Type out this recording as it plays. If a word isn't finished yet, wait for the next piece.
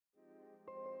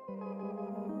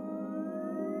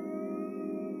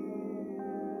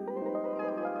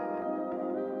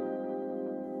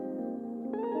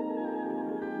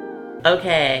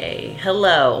Okay,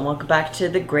 hello, and welcome back to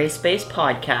the Grace Based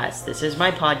Podcast. This is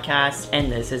my podcast,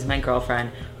 and this is my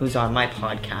girlfriend who's on my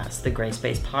podcast, the Grace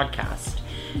Based Podcast.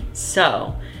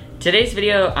 So, today's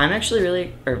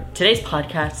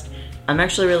podcast, I'm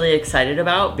actually really excited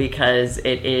about because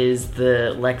it is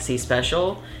the Lexi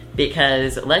special.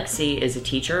 Because Lexi is a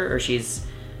teacher, or this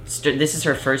is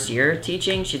her first year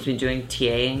teaching. She's been doing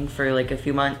TAing for like a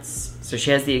few months, so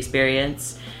she has the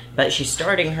experience, but she's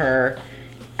starting her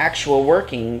actual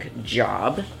working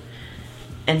job,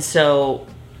 and so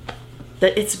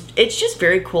it's just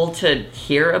very cool to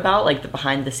hear about like the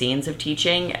behind the scenes of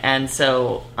teaching. And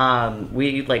so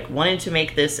we like wanted to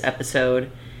make this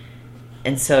episode,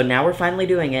 and so now we're finally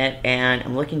doing it. And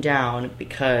I'm looking down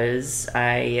because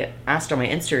I asked on my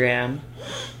Instagram,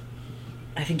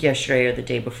 I think yesterday or the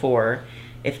day before,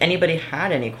 if anybody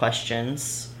had any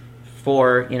questions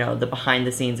for, you know, the behind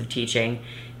the scenes of teaching.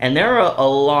 And there are a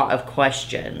lot of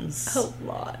questions. A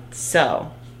lot.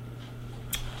 So,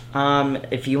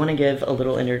 if you want to give a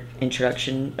little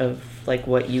introduction of like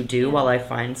what you do while I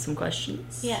find some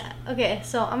questions. Yeah. Okay.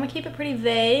 So I'm gonna keep it pretty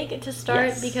vague to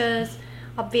start because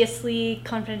obviously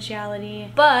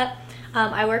confidentiality. But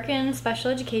I work in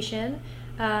special education.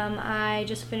 I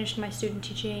just finished my student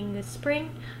teaching this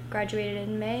spring, graduated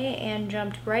in May, and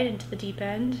jumped right into the deep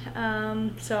end.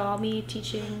 So I'll be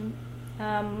teaching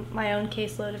my own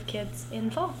caseload of kids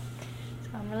in fall. So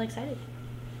I'm really excited.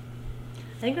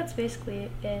 I think that's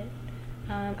basically it.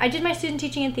 I did my student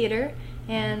teaching in theater,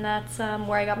 and that's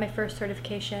where I got my first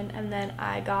certification, and then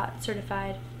I got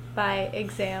certified by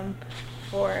exam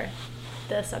for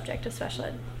the subject of special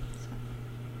ed.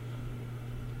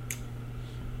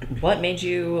 What made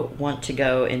you want to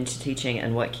go into teaching,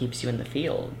 and what keeps you in the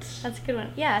field? That's a good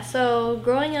one. Yeah, so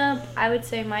growing up, I would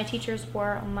say my teachers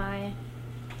were my,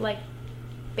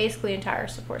 basically entire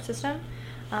support system.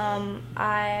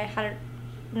 I had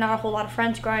not a whole lot of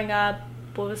friends growing up.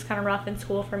 It was kind of rough in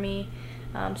school for me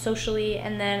socially,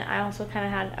 and then I also kind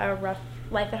of had a rough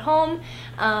life at home,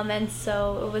 and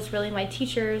so it was really my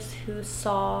teachers who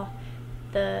saw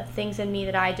the things in me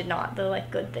that I did not, the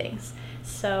good things.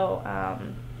 So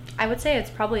I would say it's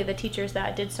probably the teachers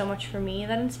that did so much for me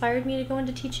that inspired me to go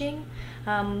into teaching.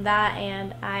 That,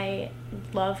 and I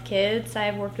love kids.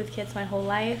 I've worked with kids my whole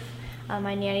life.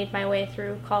 I nannied my way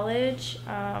through college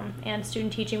and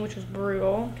student teaching, which was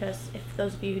brutal, because if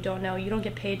those of you who don't know, you don't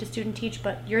get paid to student teach,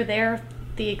 but you're there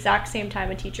the exact same time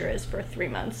a teacher is for 3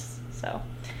 months. So,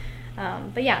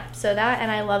 but yeah, so that, and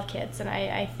I love kids, and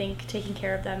I think taking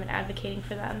care of them and advocating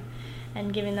for them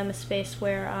and giving them a space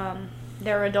where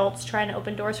there are adults trying to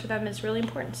open doors for them is really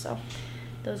important. So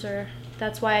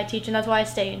that's why I teach, and that's why I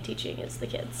stay in teaching, is the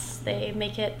kids. They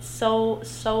make it so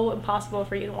impossible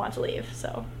for you to want to leave,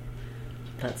 so.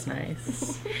 That's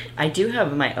nice. I do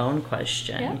have my own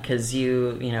question, because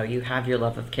you have your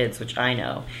love of kids, which I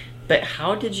know. But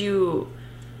how did you,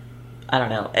 I don't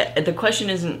know. The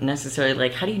question isn't necessarily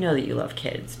like, how do you know that you love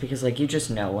kids? Because you just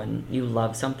know when you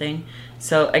love something.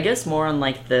 So I guess more on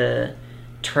the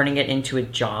turning it into a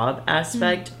job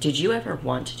aspect. Did you ever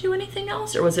want to do anything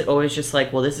else? Or was it always just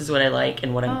well, this is what I like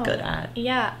and what I'm good at?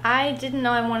 Yeah, I didn't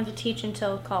know I wanted to teach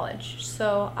until college.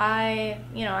 So I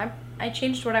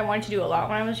changed what I wanted to do a lot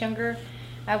when I was younger.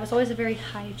 I was always a very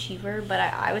high achiever, but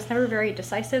I was never very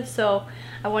decisive, so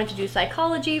I wanted to do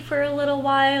psychology for a little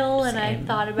while. Same. And I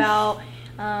thought about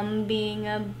being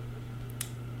in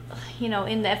the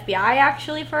FBI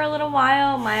actually for a little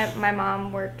while. My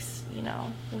mom works,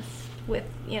 with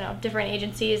different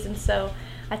agencies, and so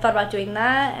I thought about doing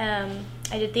that.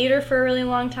 I did theater for a really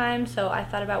long time, so I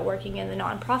thought about working in the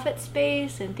nonprofit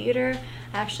space in theater.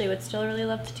 I actually would still really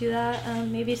love to do that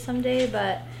maybe someday,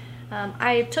 but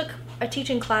I took a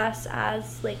teaching class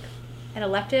as an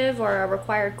elective or a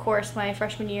required course my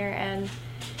freshman year and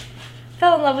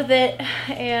fell in love with it,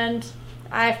 and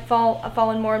I've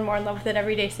fallen more and more in love with it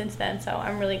every day since then, so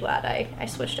I'm really glad I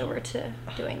switched over to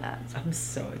doing that. I'm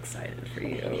so excited for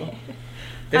you.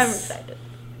 I'm excited.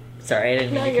 Sorry, I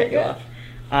didn't mean to cut you off.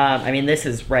 This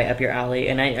is right up your alley,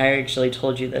 and I actually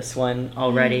told you this one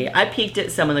already. I peeked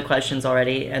at some of the questions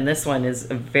already, and this one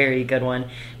is a very good one.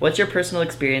 What's your personal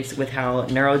experience with how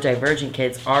neurodivergent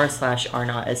kids are/are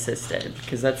not assisted?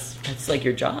 Because that's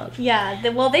your job. Yeah,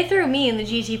 they threw me in the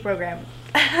GT program.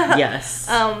 Yes.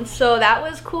 So that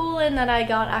was cool in that I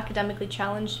got academically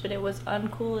challenged, but it was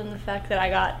uncool in the fact that I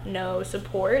got no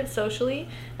support socially.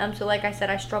 So like I said,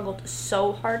 I struggled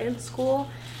so hard in school,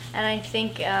 and I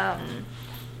think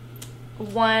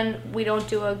one, we don't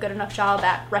do a good enough job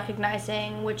at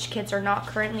recognizing which kids are not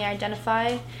currently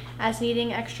identified as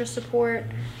needing extra support.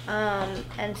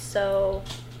 And so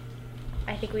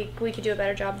I think we could do a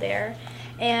better job there.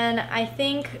 And I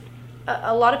think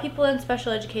a lot of people in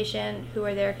special education who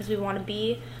are there because we want to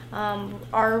be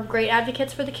are great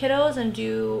advocates for the kiddos and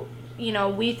do,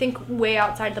 we think way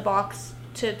outside the box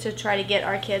to try to get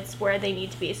our kids where they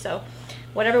need to be. So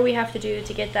whatever we have to do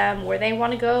to get them where they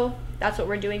want to go, that's what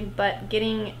we're doing. But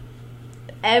getting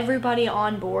everybody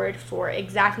on board for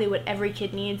exactly what every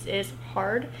kid needs is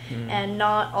hard, and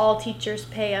not all teachers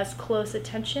pay as close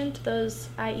attention to those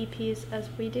IEPs as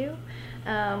we do,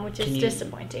 which is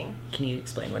disappointing. Can you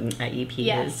explain what an IEP is?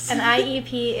 Yes, an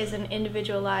IEP is an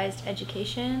individualized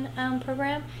education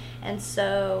program, and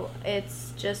so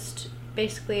it's just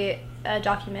basically a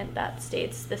document that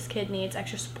states this kid needs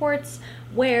extra supports,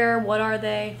 where, what are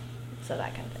they, so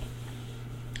that kind of thing.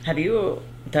 Have you,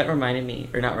 that reminded me,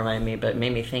 or not reminded me, but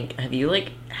made me think, have you,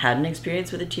 had an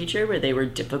experience with a teacher where they were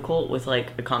difficult with,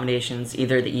 accommodations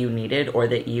either that you needed or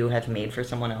that you have made for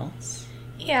someone else?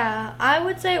 Yeah, I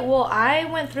would say, I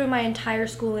went through my entire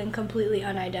schooling completely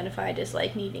unidentified as,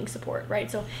 needing support,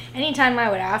 right? So anytime I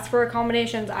would ask for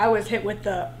accommodations, I was hit with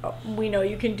we know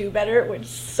you can do better, which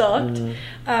sucked.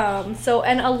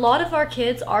 And a lot of our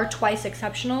kids are twice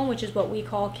exceptional, which is what we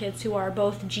call kids who are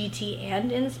both GT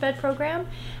and in the SPED program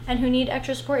and who need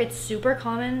extra support. It's super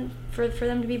common for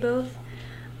them to be both.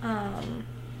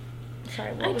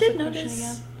 Sorry, what was the question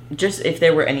again? Just if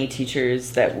there were any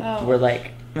teachers that were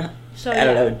So, I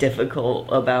don't know, difficult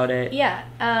about it. Yeah.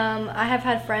 I have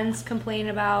had friends complain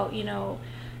about,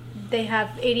 they have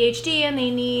ADHD and they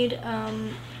need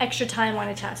extra time on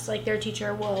a test. Their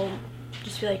teacher will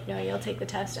just be like, no, you'll take the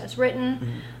test as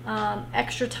written.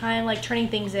 Extra time, turning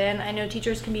things in. I know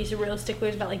teachers can be real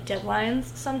sticklers about,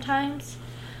 deadlines sometimes.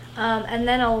 And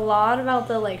then a lot about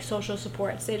the, social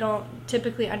supports. They don't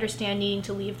typically understand needing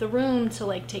to leave the room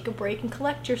to, take a break and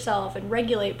collect yourself and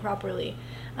regulate properly.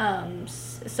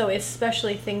 So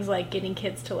especially things like getting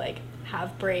kids to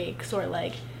have breaks or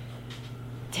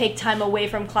take time away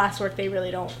from classwork, they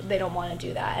don't want to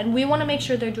do that. And we want to make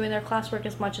sure they're doing their classwork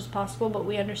as much as possible, but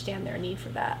we understand their need for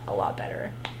that a lot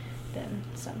better than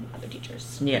some other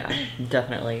teachers. Yeah,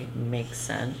 definitely makes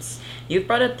sense. You've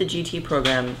brought up the GT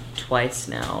program twice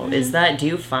now. Do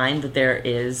you find that there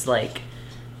is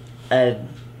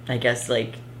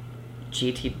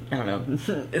GT, I don't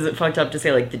know, is it fucked up to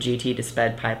say the GT to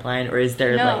SPED pipeline, or is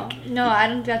there No, I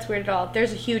don't think that's weird at all.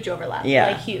 There's a huge overlap.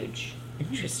 Yeah. Huge.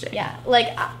 Interesting. Yeah,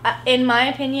 in my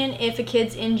opinion, if a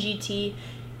kid's in GT,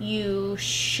 you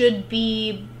should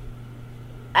be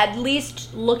at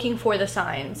least looking for the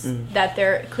signs that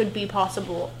there could be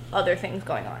possible other things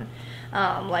going on,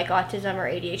 like autism or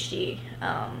ADHD,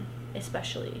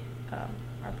 especially,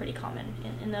 are pretty common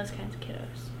in those kinds of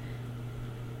kiddos.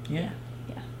 Yeah.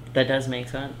 Yeah. That does make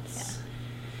sense. Yeah.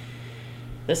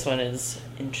 This one is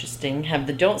interesting. Have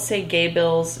the Don't Say Gay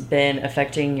bills been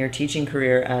affecting your teaching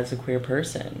career as a queer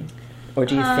person? Or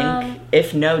do you think,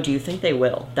 if no, do you think they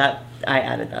will? I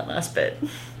added that last bit.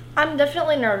 I'm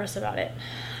definitely nervous about it.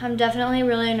 I'm definitely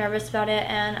really nervous about it,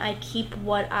 and I keep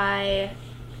what I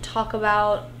talk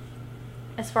about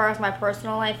as far as my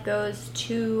personal life goes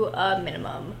to a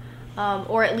minimum.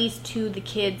 Or at least to the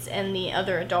kids and the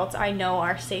other adults I know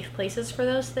are safe places for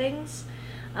those things.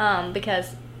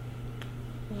 Because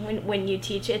when you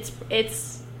teach,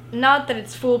 it's not that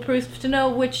it's foolproof to know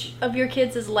which of your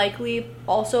kids is likely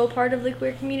also a part of the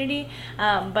queer community,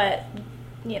 but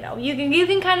you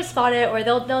can kind of spot it, or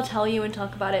they'll tell you and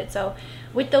talk about it. So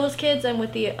with those kids and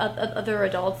with the other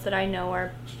adults that I know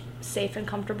are safe and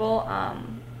comfortable,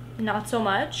 not so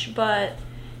much, but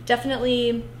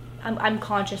definitely I'm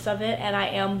conscious of it, and I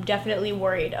am definitely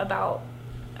worried about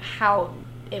how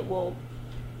it will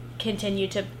continue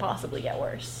to possibly get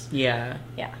worse. Yeah.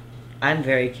 Yeah. I'm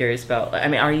very curious about,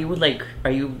 are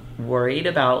you worried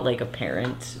about a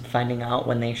parent finding out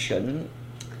when they shouldn't?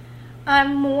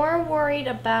 I'm more worried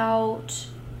about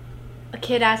a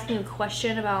kid asking a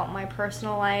question about my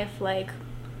personal life.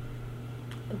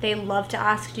 They love to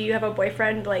ask, do you have a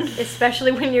boyfriend?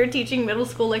 Especially when you're teaching middle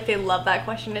school, they love that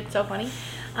question. It's so funny.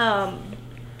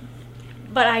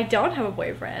 But I don't have a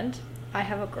boyfriend. I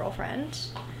have a girlfriend.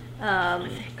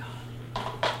 Thank God.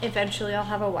 Eventually I'll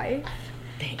have a wife.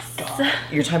 Thank God.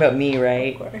 You're talking about me,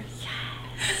 right? Of course.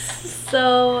 Yes.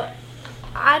 So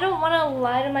I don't want to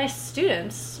lie to my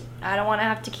students. I don't want to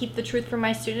have to keep the truth from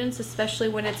my students, especially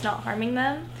when it's not harming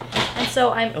them. And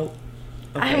so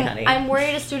I'm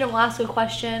worried a student will ask a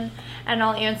question and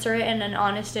I'll answer it in an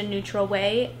honest and neutral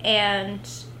way, and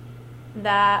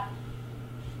that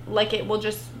it will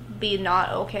just be not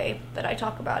okay that I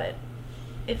talk about it,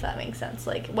 if that makes sense.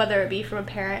 Like, whether it be from a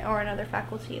parent or another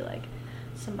faculty, like,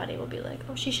 somebody will be like,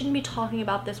 oh, she shouldn't be talking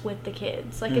about this with the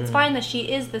kids. Like, it's fine that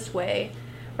she is this way,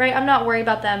 right? I'm not worried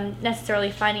about them necessarily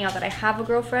finding out that I have a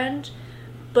girlfriend,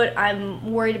 but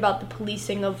I'm worried about the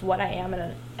policing of what I am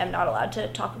and am not allowed to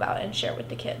talk about and share with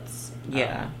the kids.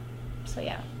 Yeah. So,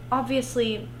 yeah.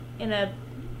 Obviously, in a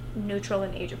neutral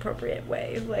and age-appropriate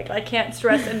way. Like, I can't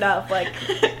stress enough, like...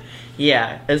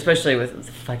 Yeah, especially with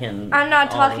fucking... I'm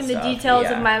not talking the stuff. details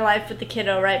of my life with the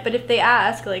kiddo, right? But if they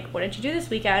ask, like, what did you do this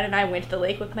weekend? And I went to the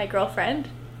lake with my girlfriend,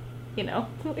 you know,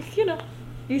 like, you know,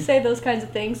 you say those kinds of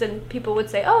things, and people would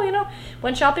say, oh, you know,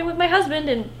 went shopping with my husband,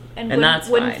 and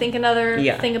wouldn't think another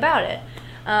thing about it.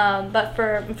 But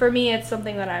for me, it's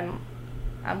something that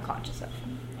I'm conscious of.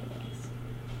 Anyways.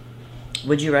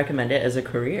 Would you recommend it as a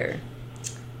career?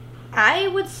 I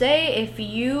would say if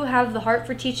you have the heart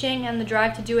for teaching and the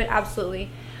drive to do it, absolutely.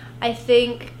 I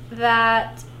think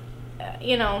that,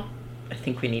 you know... I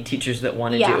think we need teachers that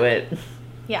want to do it.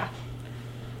 Yeah.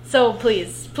 So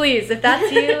please, if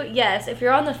that's you, yes. If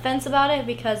you're on the fence about it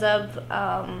because of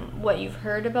what you've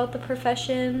heard about the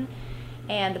profession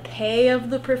and the pay of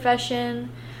the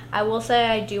profession, I will say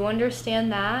I do understand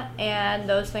that, and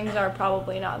those things are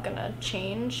probably not going to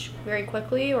change very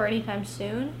quickly or anytime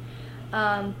soon.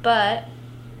 But,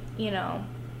 you know,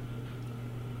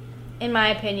 in my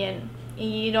opinion,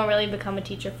 you don't really become a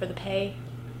teacher for the pay,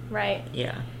 right?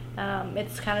 Yeah.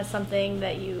 It's kind of something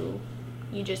that you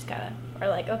just kind of are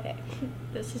like, okay,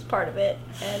 this is part of it,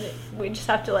 and we just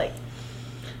have to, like,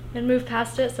 and move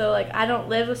past it. So, like, I don't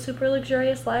live a super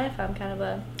luxurious life.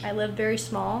 I live very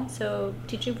small, so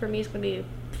teaching for me is going to be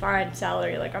a fine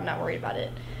salary. Like, I'm not worried about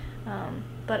it.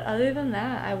 But other than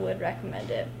that, I would recommend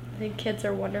it. I think kids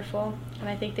are wonderful, and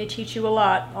I think they teach you a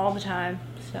lot all the time,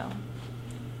 so.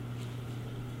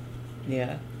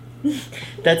 Yeah.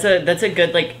 That's a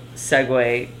good, like,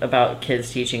 segue about kids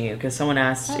teaching you, because someone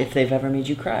asked if they've ever made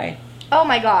you cry. Oh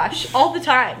my gosh, all the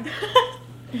time.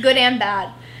 Good and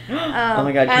bad. Oh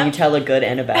my god, can you tell a good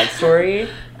and a bad story?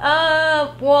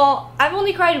 Well, I've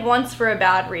only cried once for a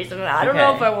bad reason, and I don't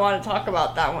know if I want to talk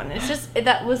about that one. It's just,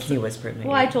 that was... Can you whisper it?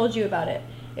 Well, I told you about it.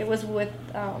 It was with,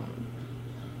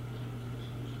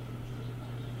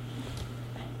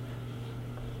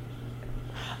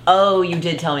 Oh, you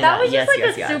did tell me that. That was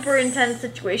just a super intense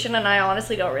situation, and I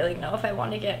honestly don't really know if I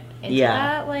want to get into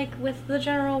that, like, with the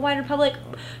general wider public.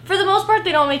 For the most part,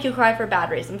 they don't make you cry for bad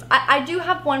reasons. I do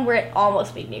have one where it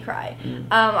almost made me cry.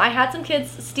 I had some kids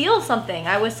steal something.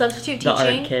 I was substitute teaching.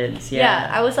 The art kids, Yeah,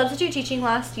 I was substitute teaching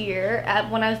last year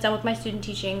when I was done with my student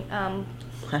teaching.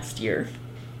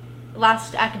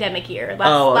 Last academic year.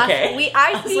 Okay.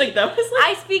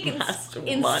 I speak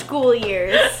in school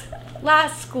years.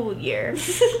 Last school year.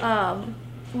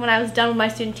 When I was done with my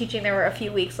student teaching, there were a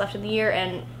few weeks left in the year,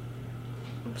 and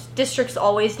districts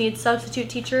always need substitute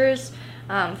teachers.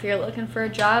 If you're looking for a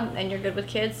job and you're good with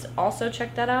kids, also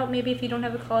check that out. Maybe if you don't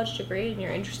have a college degree and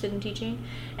you're interested in teaching.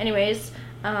 Anyways,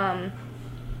 I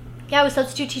was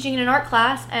substitute teaching in an art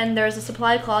class, and there's a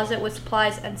supply closet with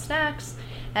supplies and snacks.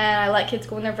 And I let kids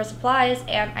go in there for supplies,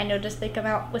 and I noticed they come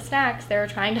out with snacks. They were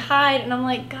trying to hide, and I'm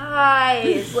like,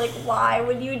 guys, like, why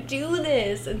would you do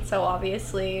this? And so,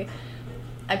 obviously,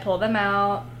 I pull them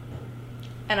out,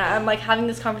 and I'm, like, having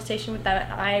this conversation with them,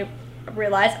 and I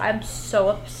realize I'm so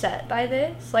upset by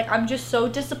this. Like, I'm just so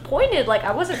disappointed. Like,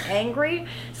 I wasn't angry.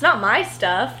 It's not my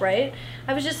stuff, right?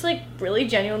 I was just, like, really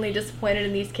genuinely disappointed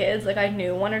in these kids. Like, I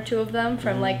knew one or two of them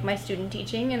from, like, my student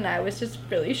teaching, and I was just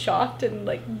really shocked and,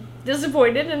 like,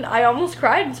 disappointed, and I almost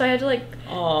cried, and so I had to, like,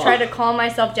 try to calm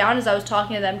myself down as I was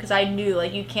talking to them, because I knew,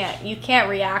 like, you can't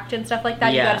react and stuff like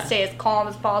that. You gotta stay as calm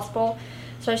as possible.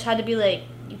 So I just had to be like,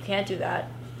 you can't do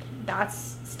that.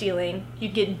 That's stealing.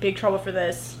 You'd get in big trouble for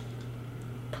this.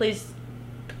 Please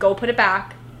go put it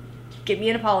back, give me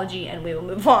an apology, and we will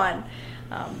move on.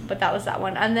 But that was that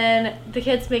one. And then the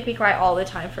kids make me cry all the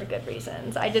time for good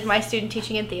reasons. I did my student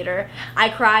teaching in theater. I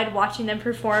cried watching them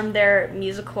perform their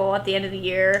musical at the end of the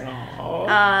year.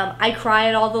 I cry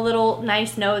at all the little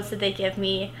nice notes that they give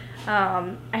me.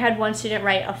 I had one student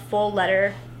write a full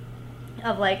letter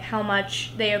of, like, how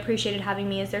much they appreciated having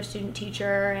me as their student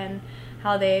teacher, and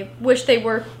how they wish they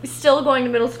were still going to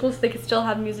middle school so they could still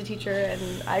have a music teacher,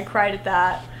 and I cried at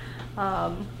that.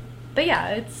 But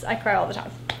yeah, I cry all the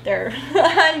time.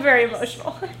 I'm very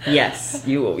emotional. Yes,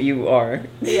 you are.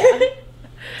 Yeah.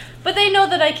 But they know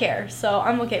that I care, so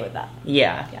I'm okay with that.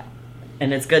 Yeah. Yeah.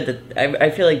 And it's good that I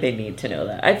feel like they need to know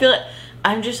that. I feel like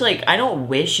I'm just like, I don't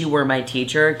wish you were my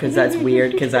teacher, because that's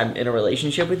weird, because I'm in a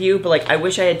relationship with you, but, like, I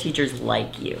wish I had teachers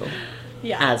like you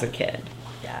as a kid.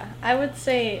 Yeah. I would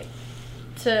say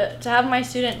to have my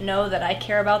student know that I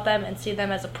care about them and see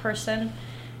them as a person,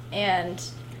 and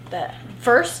that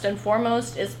first and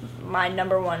foremost is my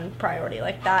number one priority.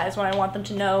 Like, that is what I want them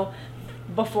to know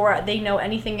before they know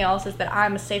anything else, is that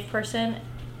I'm a safe person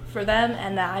for them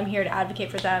and that I'm here to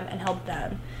advocate for them and help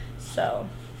them. So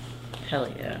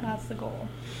hell yeah, that's the goal.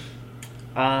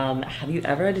 Have you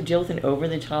ever had to deal with an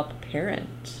over-the-top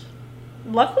parent?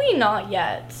 Luckily not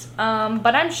yet,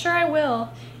 but I'm sure I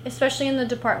will, especially in the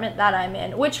department that I'm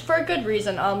in, which for a good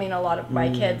reason. I mean, a lot of my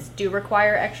kids do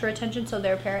require extra attention, so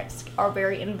their parents are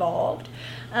very involved.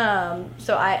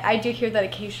 So I do hear that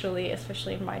occasionally,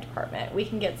 especially in my department, we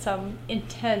can get some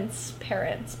intense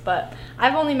parents, but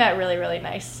I've only met really, really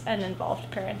nice and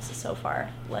involved parents so far,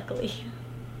 luckily.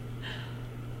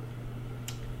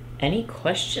 Any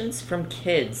questions from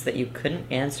kids that you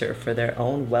couldn't answer for their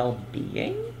own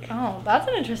well-being? Oh, that's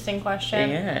an interesting question.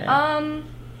 Yeah.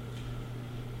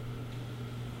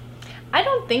 I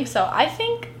don't think so. I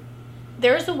think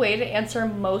there's a way to answer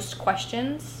most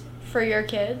questions for your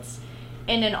kids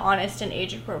in an honest and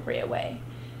age-appropriate way.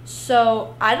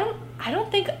 So I don't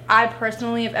think I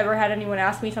personally have ever had anyone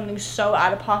ask me something so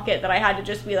out of pocket that I had to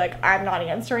just be like, I'm not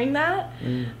answering that.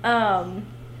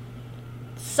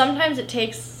 Sometimes it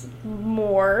takes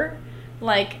more,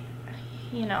 like,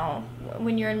 you know,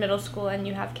 when you're in middle school and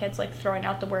you have kids, like, throwing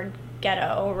out the word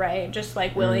ghetto, right? Just,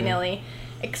 like, willy-nilly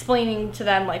explaining to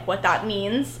them, like, what that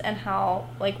means and how,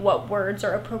 like, what words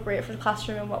are appropriate for the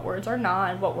classroom and what words are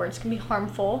not and what words can be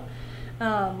harmful.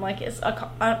 Like, it's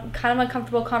a kind of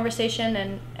uncomfortable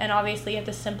conversation, and obviously you have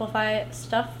to simplify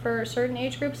stuff for certain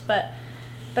age groups, but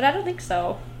I don't think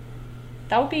so.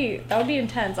 That would be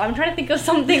intense. I'm trying to think of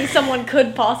something someone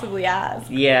could possibly ask.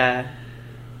 Yeah.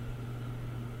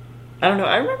 I don't know.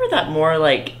 I remember that more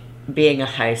like being a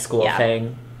high school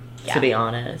thing, to be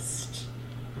honest.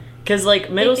 Because, like,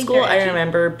 middle school, I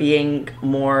remember being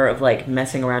more of, like,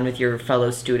 messing around with your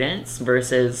fellow students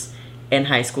versus in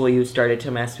high school you started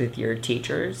to mess with your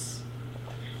teachers.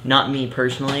 Not me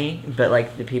personally, but,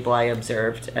 like, the people I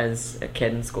observed as a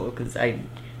kid in school, because I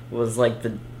was, like,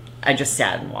 I just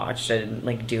sat and watched. I didn't,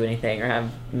 like, do anything or have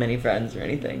many friends or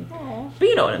anything. Aww. But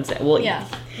you know what I'm saying. Well, yeah.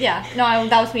 No,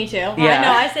 that was me too. Yeah. I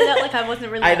know, I say that like I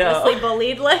wasn't relentlessly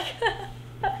bullied. Like,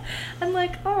 I'm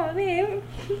like, oh, babe,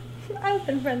 I've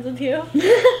been friends with you.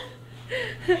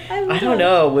 I don't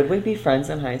know. Would we be friends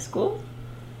in high school?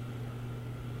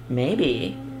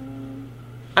 Maybe.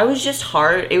 I was just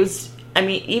hard. It was, I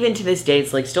mean, even to this day,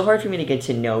 it's, like, still hard for me to get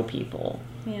to know people.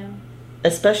 Yeah.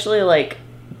 Especially, like,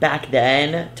 back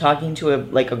then, talking to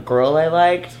a girl I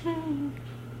liked.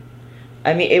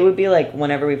 I mean, it would be like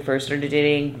whenever we first started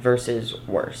dating versus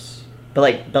worse.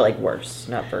 But worse,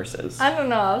 not versus. I don't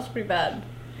know, that was pretty bad.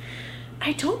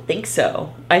 I don't think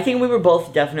so. I think we were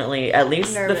both definitely, at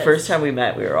least nervous. The first time we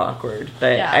met, we were awkward.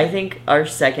 But yeah. I think our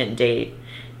second date,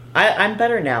 I'm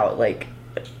better now at, like,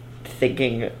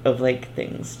 thinking of, like,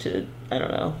 things to, I don't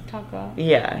know. Talk about.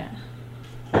 Yeah.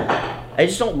 I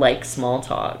just don't like small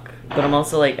talk. But I'm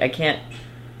also, like, I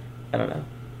don't know.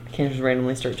 I can't just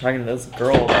randomly start talking to this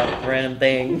girl about random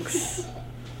things.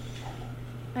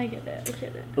 I get it.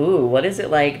 Ooh, what is it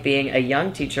like being a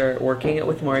young teacher working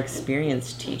with more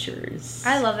experienced teachers?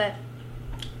 I love it.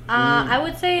 I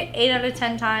would say 8 out of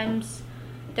 10 times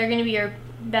they're going to be your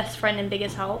best friend and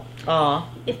biggest help. Aw.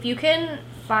 If you can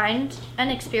find an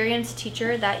experienced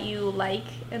teacher that you like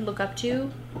and look up to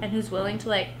and who's willing to,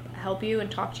 like, help you and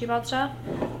talk to you about stuff,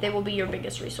 they will be your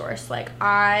biggest resource. Like,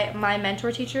 my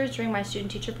mentor teachers during my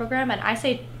student teacher program, and I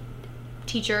say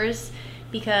teachers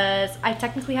because I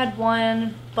technically had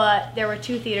one, but there were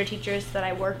 2 theater teachers that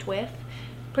I worked with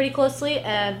pretty closely,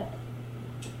 and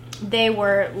they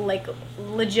were, like,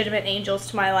 legitimate angels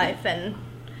to my life and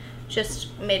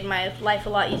just made my life a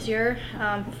lot easier.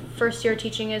 First year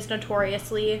teaching is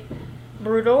notoriously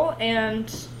brutal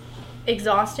and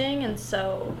exhausting, and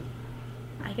so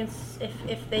I can,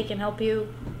 if they can help you,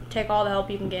 take all the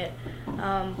help you can get.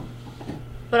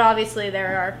 But obviously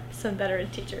there are some veteran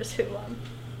teachers who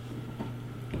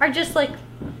are just like...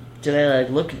 Do they, like,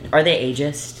 look... Are they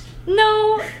ageist?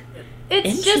 No.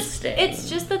 It's just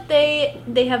that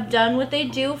they have done what they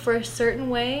do for a certain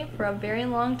way for a very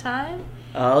long time.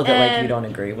 Oh, that, like, you don't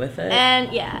agree with it?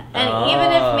 And, yeah. And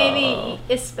even if maybe,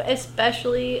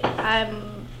 especially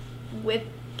I'm with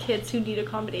kids who need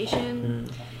accommodation...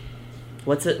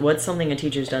 What's something a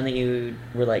teacher's done that you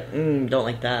were like, don't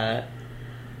like that?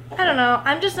 I don't know.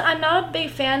 I'm not a big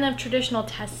fan of traditional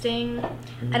testing.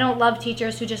 I don't love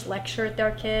teachers who just lecture at their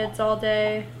kids all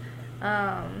day.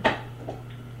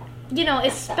 You know,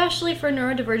 especially for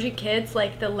neurodivergent kids,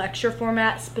 like, the lecture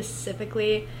format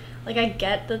specifically, Like, I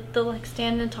get that they'll, like,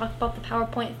 stand and talk about the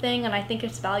PowerPoint thing, and I think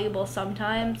it's valuable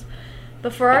sometimes.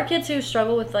 But for our kids who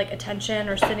struggle with, like, attention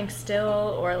or sitting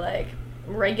still or, like,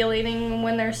 regulating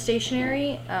when they're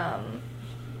stationary,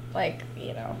 like,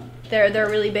 you know, they're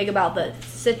really big about the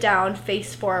sit down,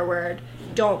 face forward,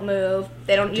 don't move.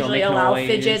 They don't usually allow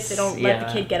fidgets. They don't let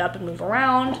the kid get up and move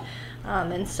around.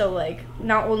 And so, like,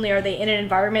 not only are they in an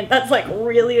environment that's, like,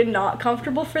 really not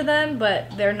comfortable for them,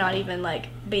 but they're not even, like,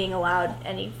 being allowed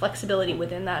any flexibility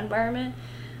within that environment.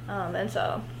 And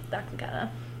so that can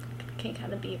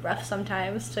kind of be rough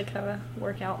sometimes to kind of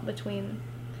work out between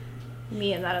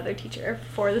me and that other teacher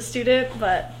for the student,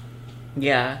 but...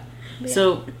 Yeah.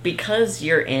 So, because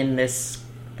you're in this,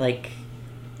 like,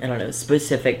 I don't know,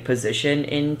 specific position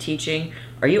in teaching,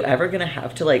 are you ever going to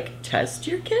have to, like, test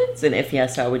your kids? And if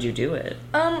yes, how would you do it?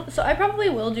 So I probably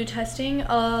will do testing.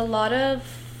 A lot of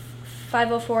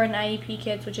 504 and IEP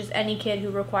kids, which is any kid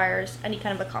who requires any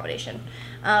kind of accommodation,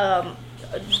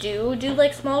 do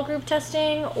like small group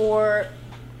testing or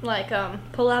like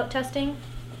pull-out testing.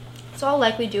 So I'll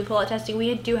likely do pull-out testing.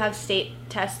 We do have state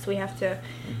tests we have to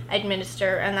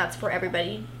administer, and that's for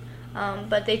everybody.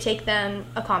 But they take them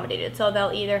accommodated. So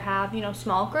they'll either have, you know,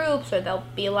 small groups, or they'll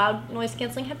be allowed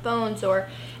noise-canceling headphones, or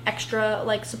extra,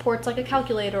 like, supports like a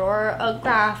calculator or a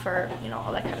graph, or, you know,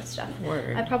 all that kind of stuff.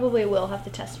 Word. I probably will have to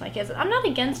test my kids. I'm not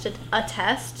against a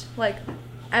test, like,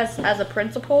 as a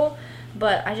principal,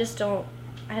 but I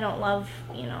don't love,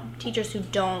 you know, teachers who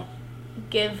don't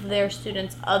give their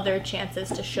students other chances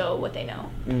to show what they know.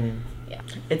 Yeah.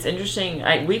 It's interesting.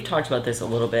 We've talked about this a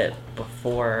little bit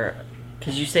before,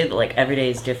 because you say that, like, every day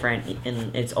is different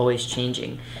and it's always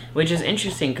changing, which is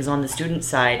interesting because on the student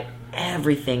side,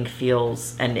 everything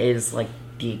feels and is, like,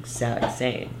 the exact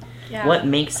same. Yeah. What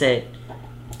makes it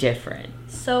different?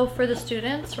 So for the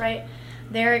students, right,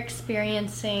 they're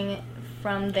experiencing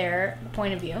from their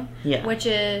point of view, which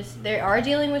is they are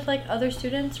dealing with, like, other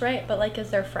students, right, but, like,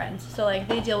 as their friends. So, like,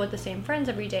 they deal with the same friends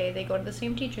every day, they go to the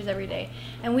same teachers every day,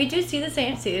 and we do see the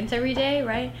same students every day,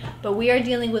 right, but we are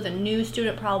dealing with a new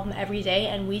student problem every day,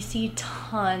 and we see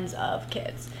tons of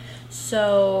kids.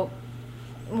 So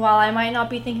while I might not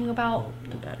be thinking about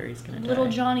the battery's gonna die. Little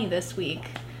Johnny this week,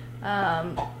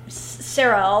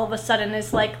 Sarah all of a sudden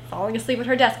is, like, falling asleep at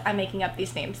her desk. I'm making up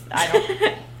these names. I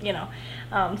don't, you know.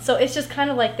 So it's just kind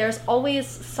of like there's always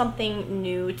something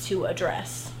new to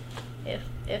address. If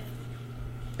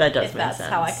that does if make that's sense.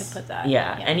 how I could put that.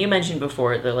 Yeah, and you mentioned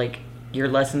before that, like, your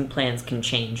lesson plans can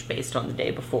change based on the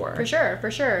day before. For sure.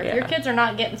 Yeah. If your kids are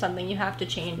not getting something, you have to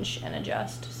change and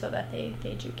adjust so that they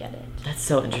do get it. That's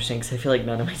so interesting because I feel like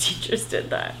none of my teachers did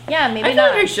that. Yeah, maybe I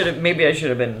not. Like I should have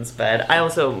been in bed. I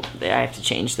have to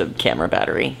change the camera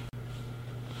battery.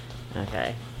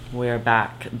 Okay, we're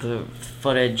back. The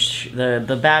footage,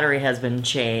 the battery has been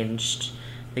changed.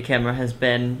 The camera has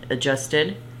been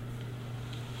adjusted.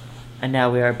 And now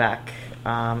we are back.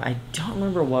 I don't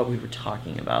remember what we were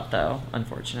talking about, though,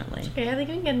 unfortunately. Okay, I think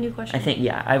we can get a new question. I think,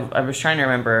 yeah, I was trying to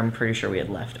remember. I'm pretty sure we had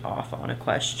left off on a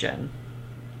question.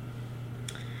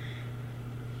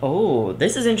 Oh,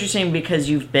 this is interesting because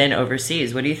you've been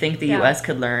overseas. What do you think the U.S.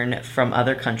 could learn from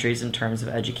other countries in terms of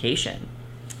education?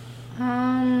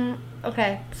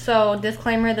 Okay, so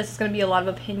disclaimer, this is going to be a lot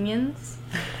of opinions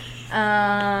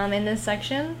in this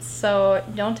section, so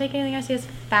don't take anything I say as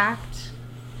fact.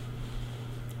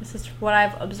 This is what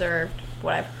I've observed,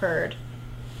 what I've heard,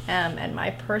 and my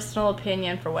personal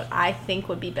opinion for what I think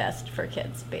would be best for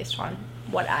kids based on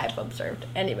what I've observed.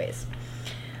 Anyways,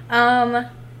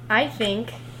 I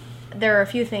think there are a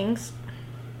few things.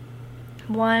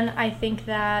 One, I think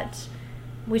that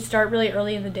we start really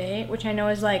early in the day, which I know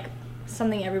is, like,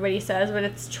 something everybody says, but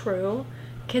it's true.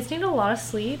 Kids need a lot of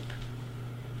sleep.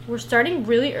 We're starting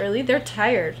really early. They're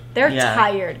tired. They're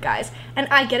tired, guys. And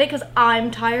I get it because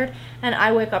I'm tired and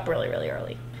I wake up really, really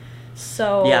early.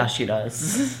 So yeah, she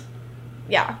does.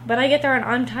 Yeah, but I get there and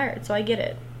I'm tired, so I get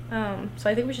it. So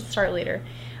I think we should start later.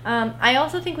 I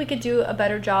also think we could do a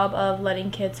better job of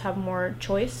letting kids have more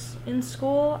choice in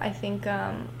school. I think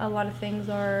a lot of things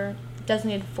are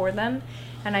designated for them,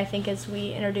 and I think as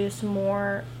we introduce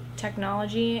more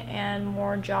technology and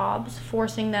more jobs,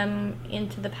 forcing them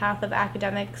into the path of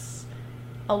academics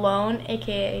alone,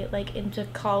 aka like into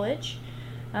college,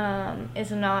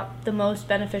 is not the most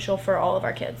beneficial for all of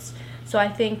our kids. So I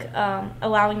think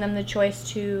allowing them the choice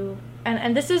to,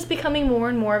 and this is becoming more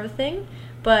and more of a thing,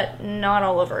 but not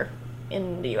all over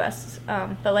in the U.S.,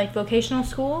 but like vocational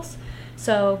schools.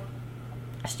 So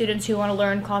students who want to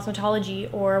learn cosmetology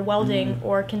or welding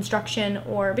or construction,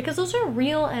 or because those are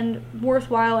real and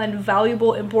worthwhile and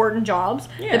valuable, important jobs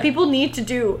that people need to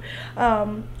do.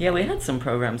 Yeah, we had some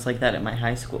programs like that at my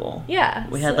high school. Yeah.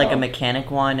 We had like a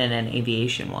mechanic one and an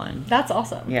aviation one. That's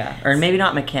awesome. Yeah. Or maybe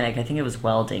not mechanic. I think it was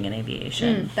welding and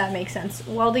aviation. That makes sense.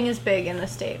 Welding is big in the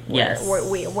state Yes.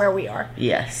 where we are.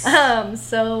 Yes.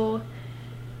 So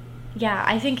yeah,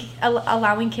 I think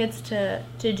allowing kids to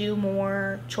do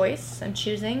more choice and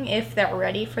choosing if they're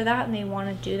ready for that and they want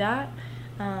to do that.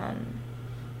 And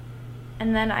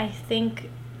then I think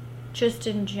just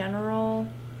in general,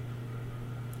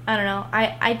 I don't know,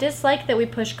 I dislike that we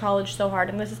push college so hard.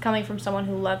 And this is coming from someone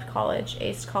who loved college,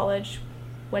 aced college,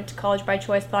 went to college by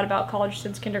choice, thought about college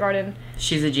since kindergarten.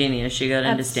 She's a genius. She got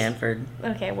into Stanford.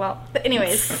 Okay, well, but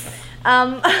anyways.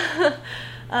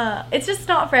 It's just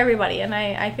not for everybody, and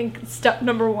I think step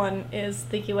number one is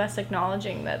the U.S.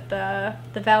 acknowledging that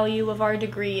the value of our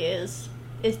degree is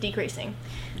decreasing.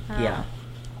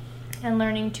 And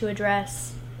learning to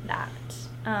address that.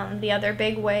 The other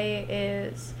big way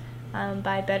is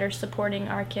by better supporting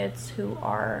our kids who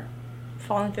are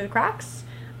falling through the cracks,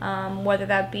 whether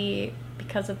that be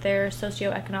because of their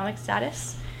socioeconomic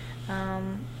status.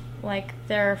 Like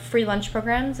there are free lunch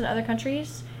programs in other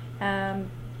countries.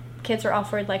 Kids are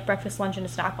offered like breakfast, lunch, and a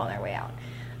snack on their way out.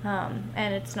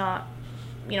 And it's not,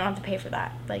 you don't have to pay for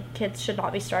that. Like kids should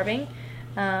not be starving.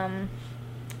 And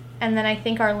then I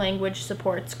think our language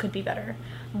supports could be better.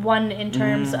 One, in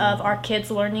terms of our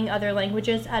kids learning other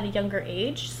languages at a younger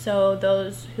age. So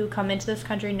those who come into this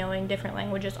country knowing different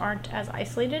languages aren't as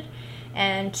isolated.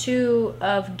 And two,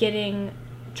 of getting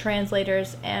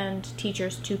translators and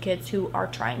teachers to kids who are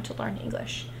trying to learn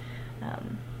English.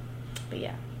 But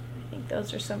yeah. I think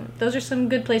those are some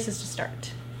good places to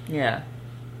start. Yeah.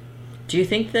 Do you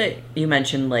think that you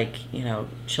mentioned like,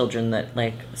 children that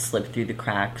like slip through the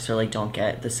cracks or like don't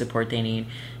get the support they need?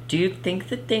 Do you think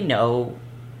that they know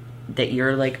that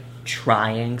you're like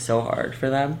trying so hard for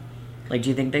them? Like, do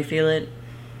you think they feel it?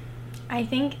 I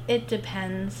think it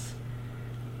depends.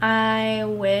 I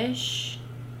wish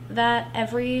that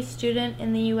every student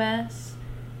in the U.S.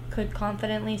 could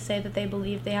confidently say that they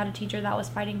believed they had a teacher that was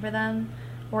fighting for them,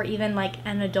 or even like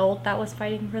an adult that was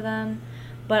fighting for them.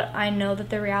 But I know that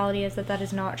the reality is that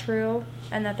is not true,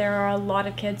 and that there are a lot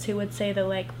of kids who would say that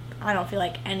like, I don't feel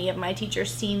like any of my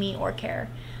teachers see me or care,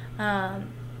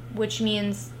 which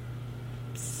means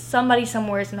somebody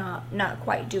somewhere is not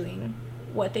quite doing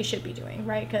what they should be doing,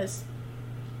 right? Because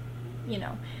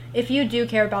if you do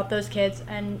care about those kids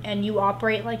and you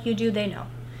operate like you do, they know,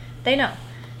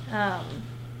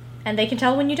 and they can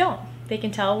tell when you don't. They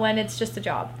can tell when it's just a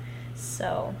job.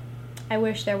 So I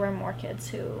wish there were more kids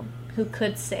who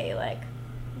could say like,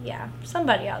 yeah,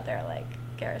 somebody out there like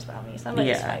cares about me.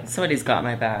 Somebody's got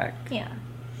my back. Yeah.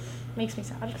 Makes me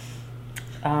sad.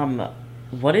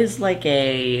 What is like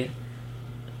a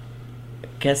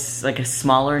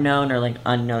smaller known or like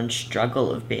unknown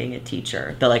struggle of being a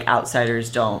teacher that like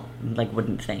outsiders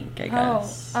wouldn't think, I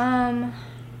guess?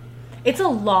 It's a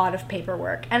lot of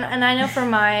paperwork. And I know for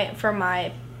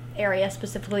my area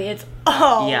specifically, it's a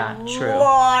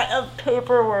lot of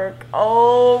paperwork.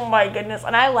 Oh my goodness.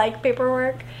 And I like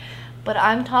paperwork, but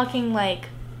I'm talking like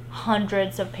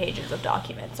hundreds of pages of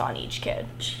documents on each kid.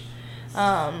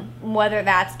 Whether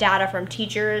that's data from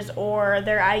teachers or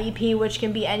their IEP, which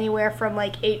can be anywhere from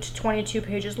like 8 to 22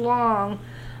 pages long.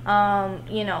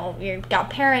 You've got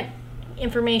parent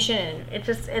information. It's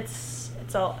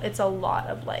a lot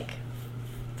of like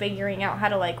figuring out how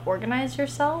to like organize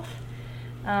yourself.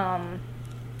 A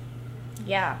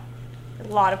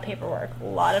lot of paperwork, a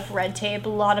lot of red tape, a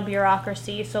lot of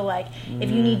bureaucracy. So like if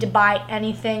you need to buy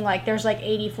anything, like there's like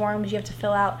 80 forms you have to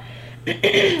fill out. You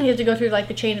have to go through like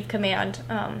the chain of command.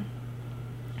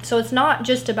 So it's not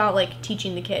just about like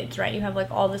teaching the kids, right? You have like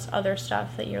all this other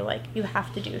stuff that you're like, you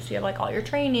have to do. So you have like all your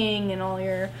training and all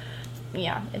your, a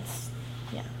lot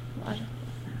of.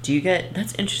 Do you get,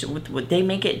 that's interesting, would they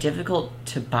make it difficult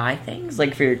to buy things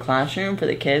like for your classroom, for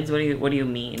the kids? What do you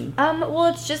mean? Well,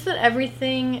 it's just that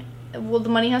the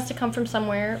money has to come from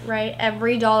somewhere, right?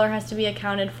 Every dollar has to be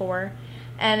accounted for,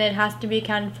 and it has to be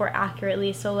accounted for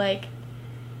accurately. So like,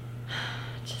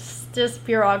 just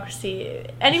bureaucracy.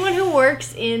 Anyone who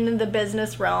works in the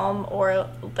business realm or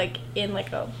like in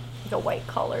like a white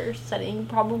collar setting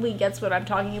probably gets what I'm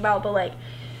talking about, but like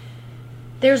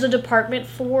there's a department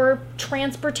for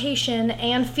transportation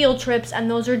and field trips,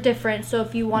 and those are different. So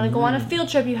if you want to go on a field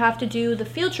trip, you have to do the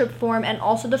field trip form and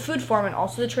also the food form and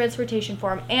also the transportation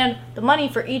form, and the money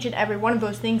for each and every one of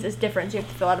those things is different. So you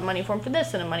have to fill out a money form for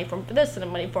this and a money form for this and a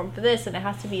money form for this, and it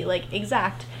has to be like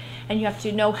exact. and you have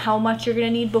to know how much you're going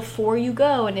to need before you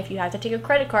go, and if you have to take a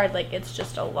credit card, like, it's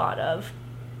just a lot of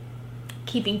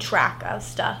keeping track of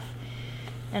stuff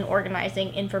and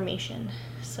organizing information.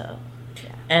 So,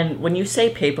 yeah. And when you say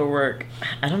paperwork,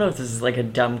 I don't know if this is like a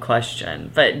dumb question,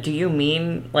 but do you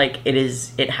mean like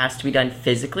it has to be done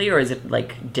physically, or is it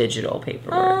like digital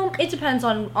paperwork? It depends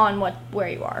on where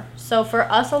you are. So for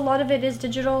us, a lot of it is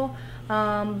digital,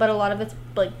 but a lot of it's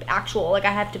like actual. Like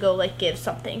I have to go like give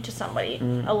something to somebody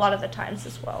a lot of the times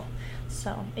as well.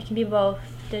 So it can be both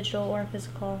digital or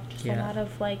physical. Just a lot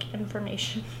of like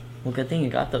information. Well, good thing you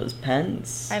got those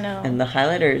pens. I know. And the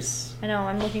highlighters. I know.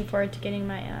 I'm looking forward to getting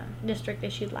my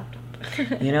district-issued laptop.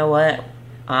 You know what?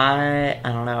 I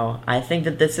don't know. I think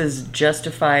that this is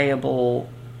justifiable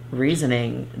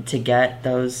reasoning to get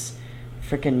those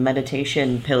freaking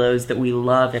meditation pillows that we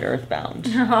love at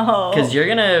Earthbound. No. Because you're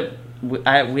going to...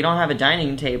 We don't have a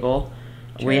dining table.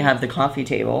 True. We have the coffee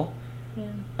table. Yeah.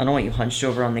 I don't want you hunched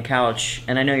over on the couch,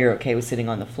 and I know you're okay with sitting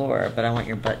on the floor, but I want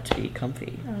your butt to be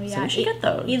comfy. Oh, yeah. So we should get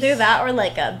those. Either that or,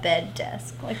 like, a bed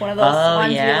desk. Like one of those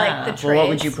ones with, like, the trays. Well, what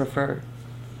would you prefer?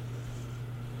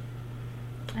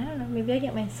 I don't know. Maybe I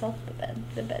get myself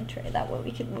the bed tray. That way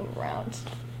we can move around.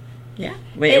 Yeah.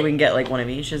 Wait, we can get, like, one of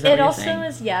each? Is that what you're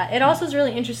saying? It also is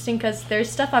really interesting because there's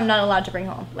stuff I'm not allowed to bring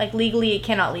home. Like, legally, it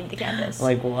cannot leave the campus.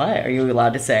 Like what? Are you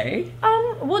allowed to say?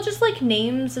 Well, just, like,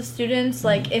 names of students.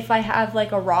 Like, if I have,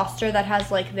 like, a roster that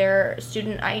has, like, their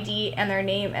student ID and their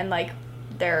name and, like,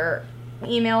 their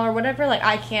email or whatever, like,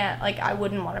 I can't, like, I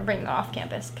wouldn't want to bring that off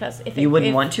campus. Because if you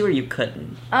wouldn't want to, or you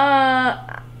couldn't?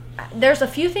 There's a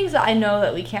few things that I know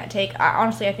that we can't take.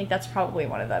 Honestly, I think that's probably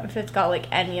one of them, if it's got, like,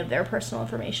 any of their personal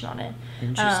information on it.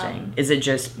 Interesting. Is it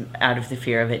just out of the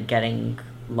fear of it getting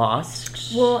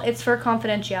lost? Well, it's for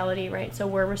confidentiality, right? So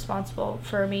we're responsible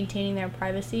for maintaining their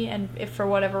privacy, and if for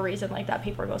whatever reason, like, that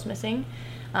paper goes missing,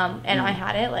 and I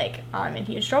had it, like, I'm in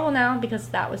huge trouble now because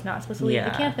that was not supposed to leave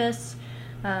the campus.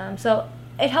 So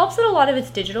it helps that a lot of it's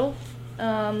digital,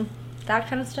 that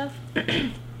kind of stuff.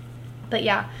 But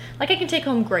yeah, like, I can take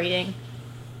home grading.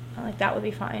 Like, that would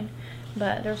be fine.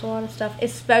 But there's a lot of stuff,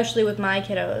 especially with my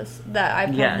kiddos, that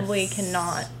I probably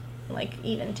cannot, like,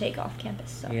 even take off campus.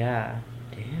 So. Yeah.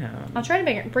 Damn. I'll try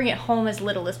to bring it home as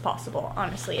little as possible,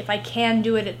 honestly. If I can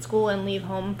do it at school and leave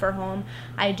home for home,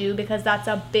 I do, because that's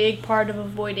a big part of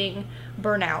avoiding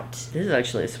burnout. This is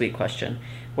actually a sweet question.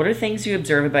 What are things you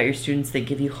observe about your students that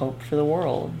give you hope for the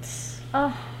world?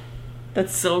 Oh.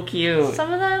 That's so cute.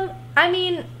 Some of them, I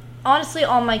mean... Honestly,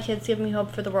 all my kids give me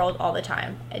hope for the world all the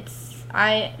time.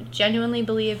 I genuinely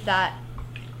believe that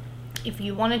if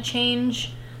you want to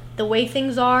change the way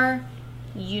things are,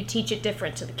 you teach it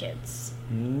different to the kids.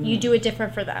 You do it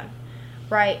different for them,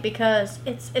 right? Because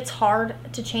it's hard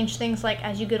to change things, like,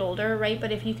 as you get older, right?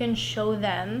 But if you can show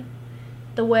them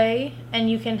the way and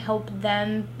you can help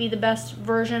them be the best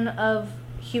version of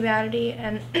humanity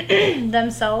and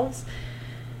themselves,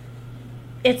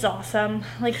 it's awesome.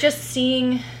 Like, just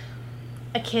seeing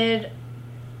a kid,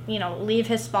 you know, leave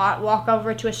his spot, walk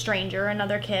over to a stranger,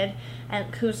 another kid, and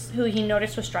who he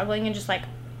noticed was struggling, and just, like,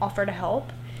 offer to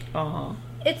help.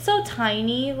 It's so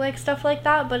tiny, like, stuff like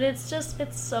that, but it just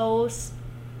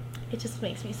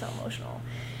makes me so emotional.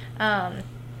 I'm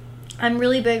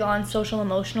really big on social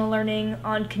emotional learning,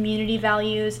 on community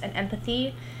values and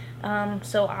empathy,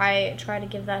 so I try to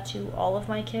give that to all of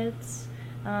my kids.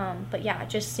 But yeah,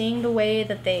 just seeing the way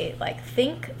that they, like,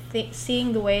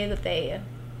 seeing the way that they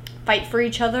fight for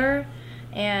each other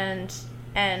and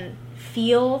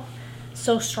feel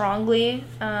so strongly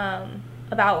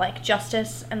about, like,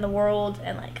 justice and the world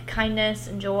and, like, kindness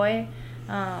and joy.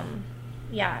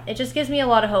 Yeah, it just gives me a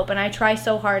lot of hope, and I try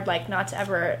so hard, like, not to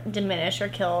ever diminish or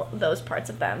kill those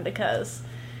parts of them, because,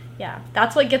 yeah,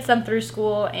 that's what gets them through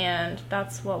school, and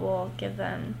that's what will give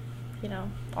them, you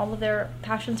know, all of their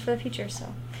passions for the future. So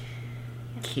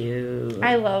yeah. Cute.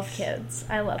 I love kids.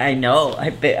 I know.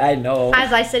 I know.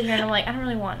 As I sit here and I'm like, I don't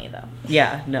really want any though.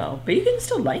 Yeah, no. But you can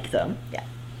still like them. Yeah.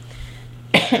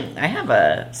 I have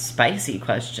a spicy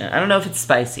question. I don't know if it's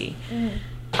spicy.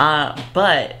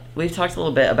 But we've talked a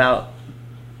little bit about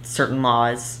certain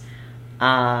laws.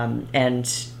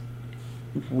 And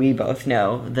we both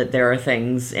know that there are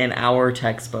things in our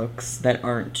textbooks that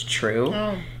aren't true.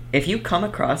 If you come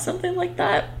across something like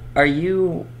that, are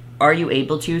you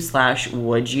able to /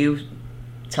 would you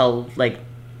tell, like,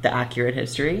 the accurate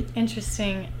history?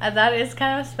 Interesting. That is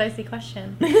kind of a spicy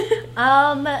question.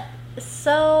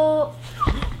 So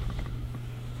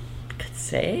Good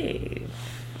save.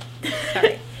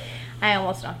 Sorry, I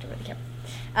almost knocked over the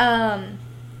camera.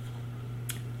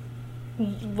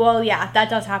 Well, yeah, that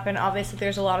does happen. Obviously,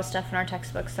 there's a lot of stuff in our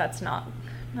textbooks that's not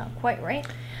quite right.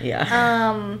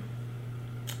 Yeah.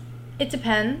 It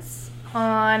depends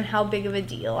on how big of a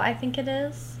deal I think it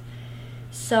is.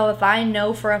 So if I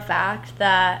know for a fact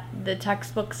that the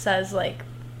textbook says, like,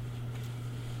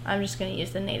 I'm just going to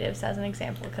use the natives as an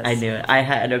example. Cause I knew it. I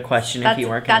had a question if you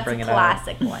weren't going to bring it up. That's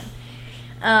a classic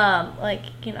one. Like,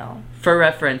 you know. For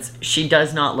reference, she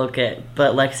does not look it,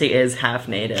 but Lexi is half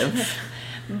native.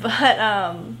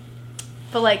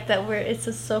 But like that it's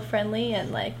just so friendly,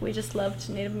 and like we just loved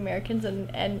Native Americans,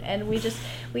 and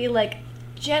we like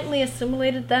gently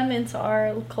assimilated them into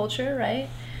our culture, right?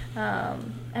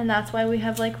 And that's why we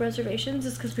have like reservations,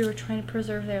 is because we were trying to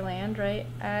preserve their land, right?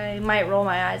 I might roll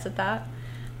my eyes at that.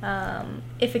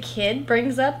 If a kid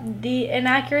brings up the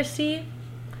inaccuracy,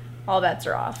 all bets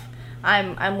are off.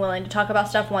 I'm willing to talk about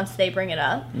stuff once they bring it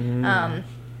up,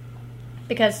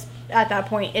 because at that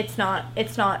point it's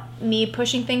not me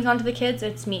pushing things onto the kids,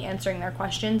 it's me answering their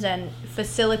questions and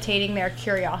facilitating their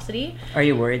curiosity. Are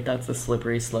you worried that's a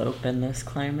slippery slope in this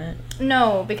climate?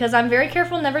 No, because I'm very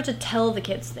careful never to tell the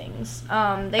kids things.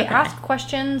 They ask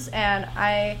questions, and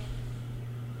I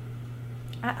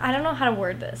don't know how to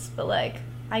word this, but like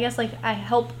I guess like I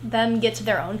help them get to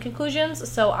their own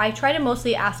conclusions, so I try to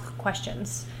mostly ask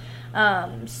questions.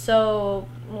 So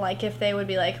like if they would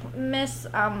be like, Miss,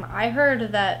 I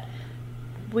heard that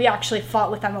we actually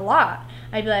fought with them a lot.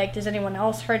 I'd be like, does anyone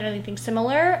else heard anything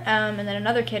similar? And then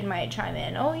another kid might chime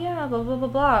in, oh yeah, blah, blah, blah,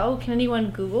 blah. Oh, can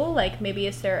anyone Google? Like, maybe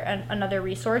is there another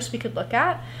resource we could look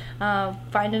at?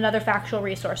 Find another factual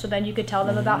resource. So then you could tell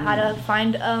them about how to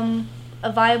find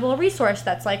a viable resource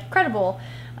that's, like, credible.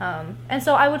 And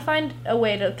so I would find a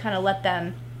way to kind of let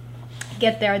them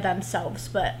get there themselves.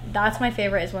 But that's my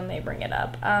favorite, is when they bring it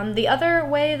up. The other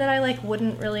way that I, like,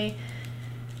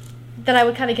 that I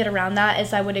would kind of get around that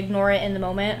is I would ignore it in the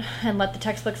moment and let the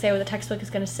textbook say what the textbook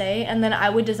is going to say, and then I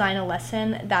would design a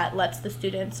lesson that lets the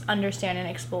students understand and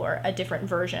explore a different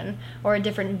version or a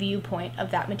different viewpoint of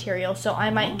that material. So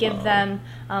I might give them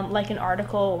like an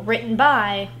article written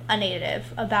by a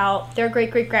native about their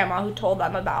great-great-grandma who told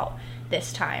them about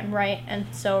this time, right? And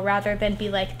so rather than be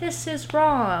like, this is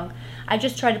wrong, I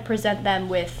just try to present them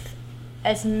with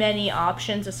as many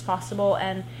options as possible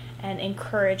and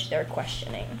encourage their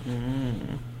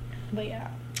questioning. But yeah,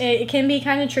 it can be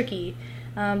kind of tricky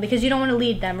because you don't want to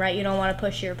lead them, right? You don't want to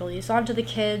push your beliefs onto the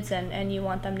kids, and you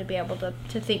want them to be able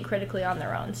to think critically on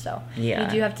their own. So you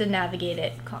do have to navigate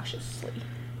it cautiously.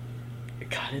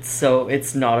 God,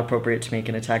 it's not appropriate to make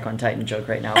an Attack on Titan joke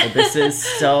right now, but this is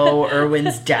so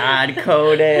Erwin's dad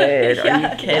coded. Are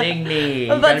you kidding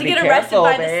me? I'm about to get arrested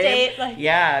by the state. Like,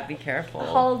 yeah, be careful.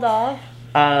 Hauled off.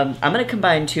 I'm going to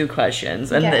combine two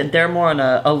questions, and they're more on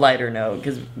a lighter note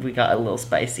because we got a little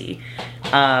spicy.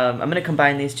 I'm going to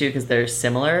combine these two because they're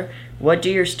similar. What do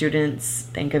your students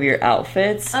think of your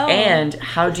outfits? Oh. And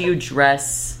how do you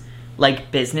dress,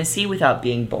 like, businessy without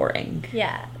being boring?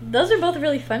 Yeah, those are both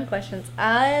really fun questions.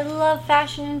 I love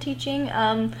fashion and teaching.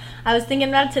 I was thinking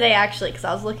about it today, actually, because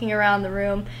I was looking around the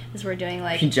room as we're doing,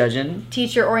 like, judging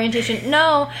teacher orientation.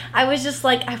 No, I was just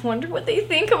like, I wonder what they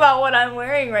think about what I'm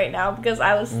wearing right now, because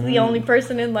I was the only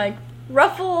person in, like,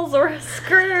 ruffles or a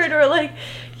skirt or, like,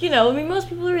 you know, I mean, most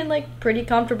people are in, like, pretty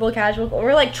comfortable casual.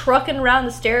 We're, like, trucking around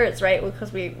the stairs, right,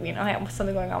 because we, you know, had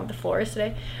something going on with the floors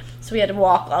today, so we had to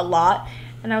walk a lot,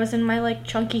 and I was in my, like,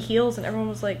 chunky heels, and everyone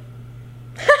was, like,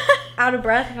 out of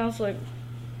breath, and I was like,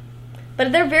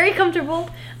 but they're very comfortable.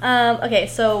 Okay,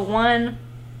 so when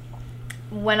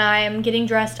I'm getting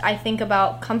dressed, I think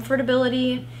about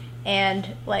comfortability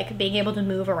and, like, being able to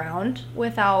move around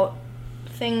without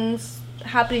things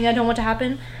happening I don't want to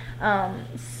happen.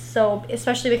 So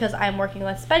especially because I'm working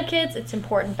with SPED kids, it's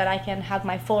important that I can have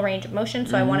my full range of motion,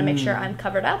 so I want to make sure I'm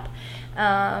covered up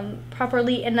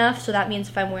properly enough. So that means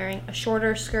if I'm wearing a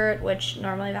shorter skirt, which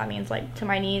normally that means, like, to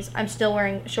my knees, I'm still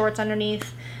wearing shorts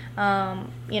underneath.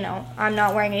 You know, I'm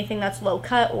not wearing anything that's low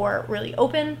cut or really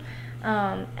open.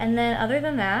 And then other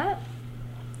than that,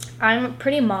 I'm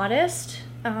pretty modest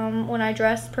when I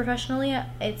dress professionally.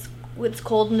 It's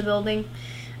cold in the building,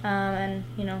 and,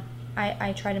 you know,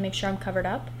 I try to make sure I'm covered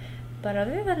up. But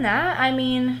other than that, I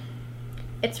mean,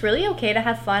 it's really okay to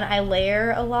have fun. I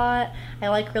layer a lot. I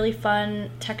like really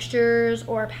fun textures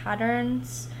or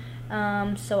patterns.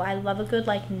 So I love a good,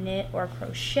 like, knit or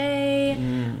crochet,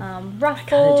 ruffles. I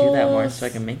gotta do that more so I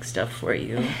can make stuff for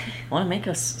you. I want to make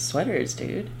us sweaters,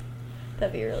 dude.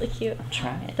 That'd be really cute. I'm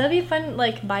trying. That'd be fun,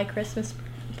 like, by Christmas.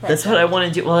 Project. That's what I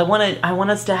want to do. Well, I want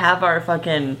us to have our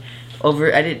fucking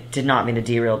I did not mean to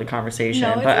derail the conversation,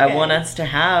 but okay. I want us to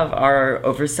have our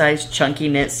oversized chunky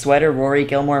knit sweater Rory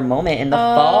Gilmore moment in the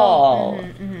fall.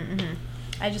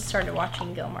 I just started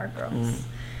watching Gilmore Girls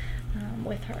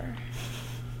with her.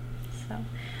 So,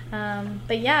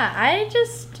 but yeah,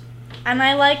 And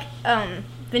I like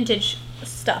vintage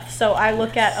stuff, so I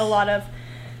look at a lot of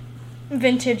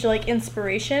vintage like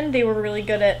inspiration. They were really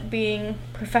good at being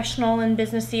professional and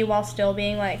businessy while still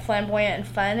being like flamboyant and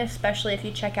fun, especially if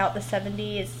you check out the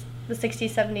 60s,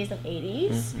 70s, and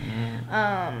 80s.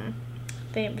 Mm-hmm.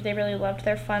 They really loved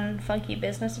their fun, funky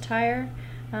business attire.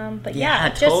 But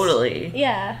totally.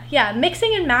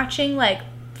 Mixing and matching like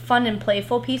fun and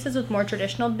playful pieces with more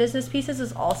traditional business pieces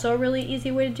is also a really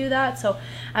easy way to do that. So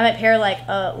I might pair like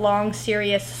a long,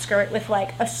 serious skirt with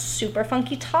like a super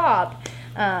funky top,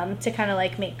 to kind of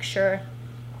like make sure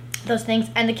those things,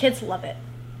 and the kids love it.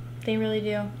 They really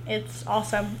do. It's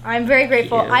awesome. I'm very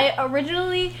grateful. Yeah. I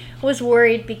originally was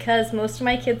worried because most of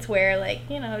my kids wear like,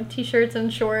 t-shirts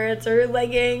and shorts or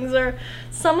leggings, or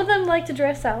some of them like to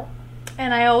dress out.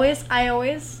 And I always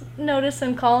notice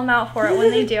and call them out for it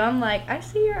when they do. I'm like, I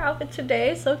see your outfit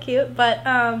today, so cute. But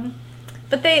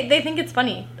they think it's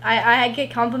funny. I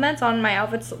get compliments on my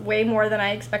outfits way more than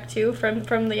I expect to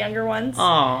from the younger ones.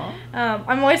 Aww.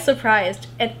 I'm always surprised.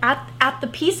 And at the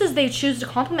pieces they choose to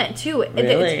compliment too.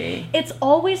 Really? It's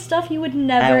always stuff you would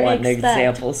never expect. I want an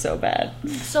example so bad.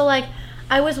 So like,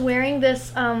 I was wearing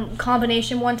this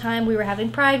combination one time. We were having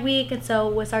Pride Week, and so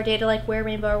it was our day to like wear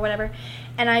rainbow or whatever.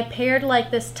 And I paired like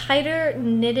this tighter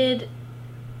knitted,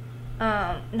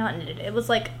 not knitted, it was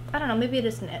like, I don't know, maybe it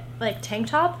is knit, like tank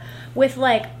top with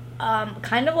like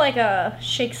kind of like a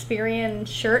Shakespearean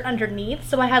shirt underneath.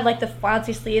 So I had like the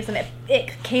fancy sleeves, and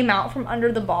it came out from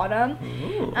under the bottom.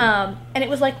 Ooh. And it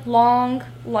was like long,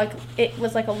 like it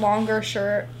was like a longer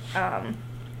shirt.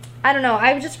 I don't know.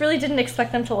 I just really didn't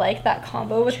expect them to like that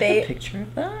combo. Do you have a picture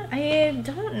of that? I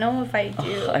don't know if I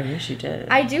do. I wish you did.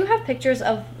 I do have pictures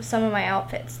of some of my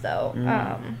outfits, though.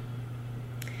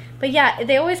 But yeah,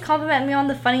 they always compliment me on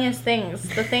the funniest things.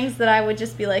 The things that I would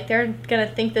just be like, they're going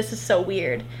to think this is so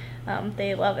weird.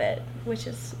 They love it, which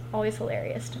is always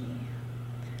hilarious to me.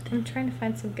 I'm trying to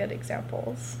find some good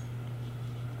examples.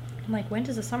 I'm like, when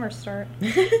does the summer start?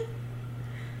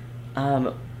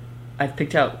 I've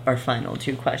picked out our final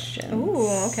 2 questions. Ooh,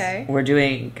 okay.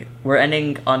 We're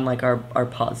ending on like our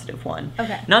positive one.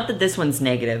 Okay. Not that this one's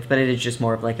negative, but it is just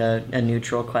more of like a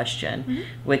neutral question,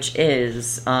 which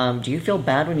is, do you feel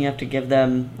bad when you have to give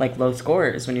them like low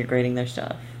scores when you're grading their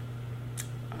stuff?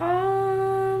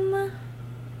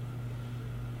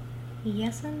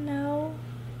 Yes and no.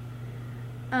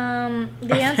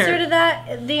 The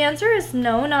answer is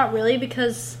no, not really,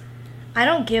 because I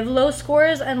don't give low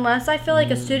scores unless I feel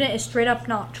like a student is straight up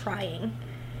not trying.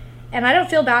 And I don't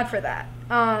feel bad for that.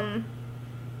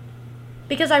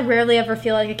 Because I rarely ever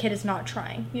feel like a kid is not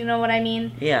trying. You know what I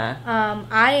mean? Yeah.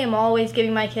 I am always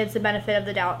giving my kids the benefit of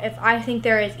the doubt. If I think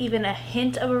there is even a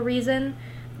hint of a reason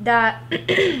that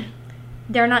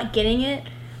they're not getting it,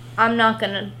 I'm not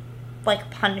going to, like,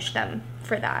 punish them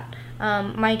for that.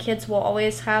 My kids will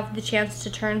always have the chance to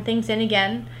turn things in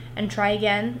again and try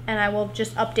again, and I will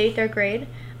just update their grade.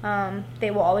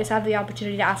 They will always have the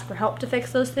opportunity to ask for help to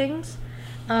fix those things.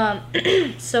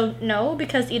 So no,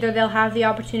 because either they'll have the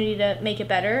opportunity to make it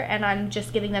better and I'm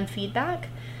just giving them feedback,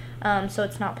 so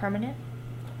it's not permanent,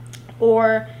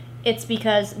 or it's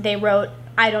because they wrote,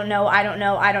 I don't know, and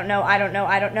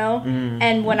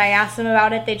when I asked them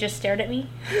about it, they just stared at me.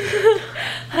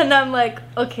 And I'm like,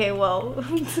 okay, well,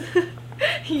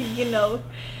 you know,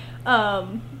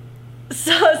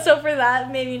 so for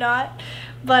that, maybe not,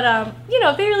 but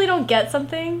if they really don't get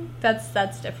something,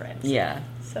 that's different. Yeah.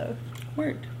 So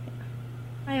Word.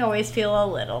 I always feel a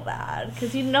little bad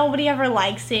because nobody ever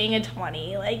likes seeing a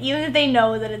 20. Like, even if they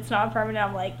know that it's not permanent,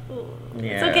 I'm like, ooh,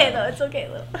 yeah. It's okay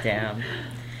though. Damn.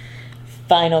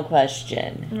 Final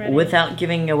question. Ready? Without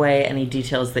giving away any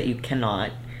details that you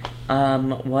cannot,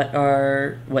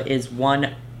 what is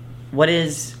one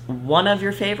of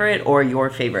your favorite or your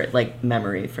favorite, like,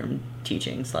 memory from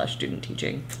teaching / student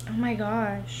teaching? Oh my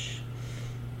gosh,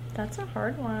 that's a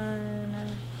hard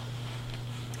one.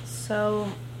 So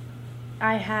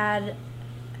I had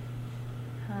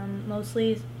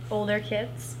mostly older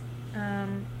kids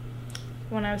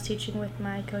when I was teaching with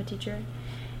my co-teacher,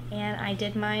 and I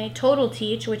did my total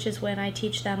teach, which is when I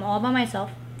teach them all by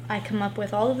myself. I come up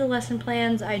with all of the lesson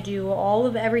plans, I do all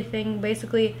of everything.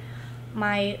 Basically,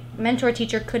 my mentor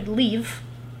teacher could leave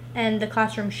and the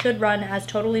classroom should run as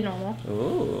totally normal.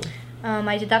 Ooh.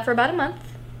 I did that for about a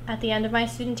month at the end of my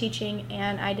student teaching,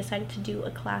 and I decided to do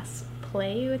a class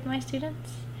play with my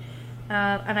students.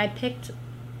 And I picked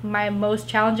my most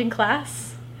challenging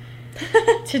class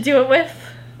to do it with.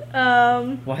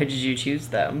 Why did you choose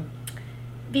them?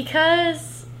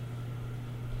 Because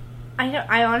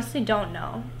I honestly don't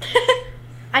know.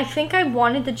 I think I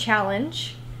wanted the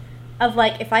challenge of,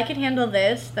 like, if I can handle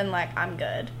this, then, like, I'm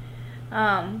good.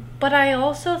 But I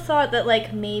also thought that,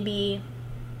 like, maybe...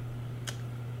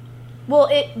 Well,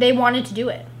 they wanted to do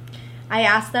it. I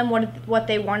asked them what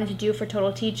they wanted to do for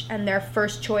Total Teach, and their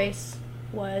first choice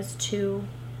was to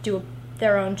do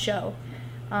their own show.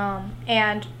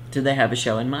 And... Did they have a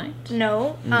show in mind?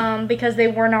 No, because they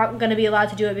were not going to be allowed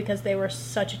to do it because they were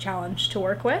such a challenge to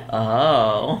work with.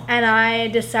 Oh. And I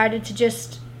decided to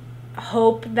just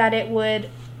hope that it would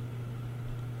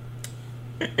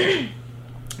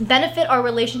benefit our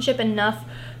relationship enough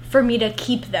for me to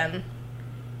keep them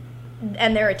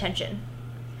and their attention.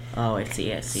 Oh, I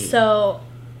see. So,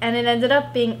 and it ended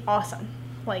up being awesome.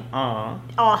 Like,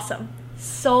 awesome.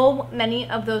 So many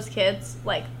of those kids,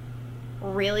 like,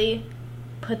 really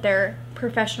put their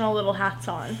professional little hats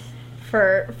on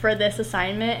for this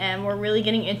assignment, and we're really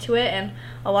getting into it, and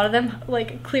a lot of them,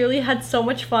 like, clearly had so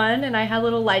much fun, and I had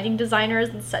little lighting designers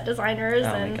and set designers.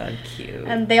 Oh my god, cute.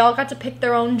 And they all got to pick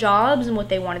their own jobs and what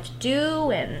they wanted to do,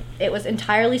 and it was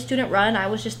entirely student run. I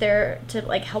was just there to,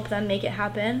 like, help them make it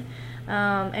happen.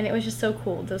 And it was just so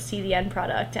cool to see the end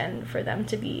product and for them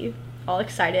to be all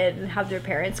excited and have their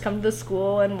parents come to the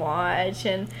school and watch,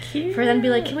 and Cute. For them to be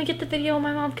like, can we get the video?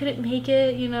 My mom couldn't make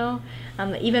it, you know.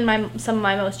 Even some of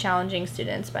my most challenging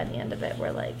students by the end of it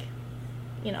were, like,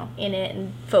 you know, in it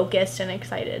and focused and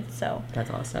excited. So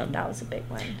that's awesome. That was a big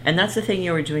one. And that's the thing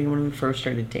you were doing when we first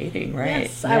started dating, right?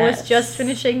 Yes, I was just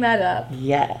finishing that up.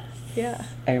 Yes. Yeah.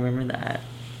 I remember that.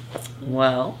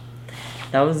 Well,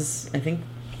 that was, I think,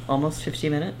 almost 50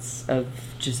 minutes of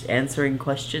just answering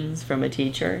questions from a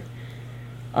teacher.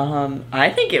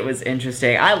 I think it was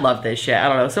interesting. I love this shit. I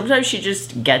don't know. Sometimes she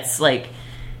just gets, like...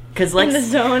 Cause in the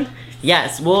zone.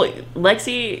 Yes. Well,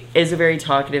 Lexi is a very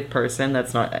talkative person.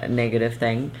 That's not a negative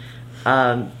thing.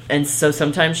 And so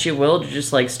sometimes she will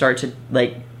just, like, start to,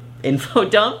 like, info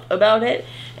dump about it.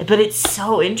 But it's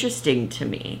so interesting to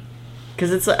me.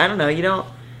 Because it's, I don't know, you don't...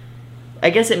 I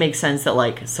guess it makes sense that,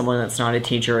 like, someone that's not a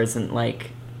teacher isn't,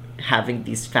 like, having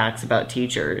these facts about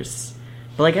teachers.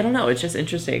 But, like, I don't know. It's just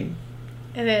interesting.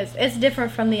 It is. It's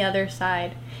different from the other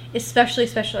side. Especially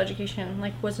special education,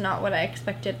 like, was not what I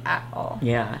expected at all.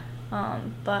 Yeah.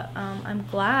 But I'm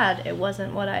glad it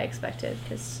wasn't what I expected,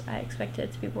 because I expected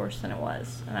it to be worse than it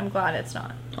was. And I'm glad it's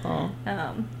not. Oh.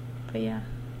 But yeah.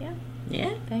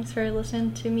 Yeah. Thanks for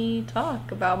listening to me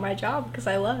talk about my job, because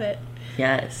I love it.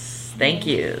 Yes. Thank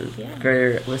you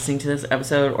for listening to this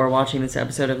episode or watching this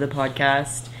episode of the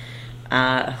podcast.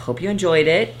 Hope you enjoyed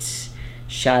it.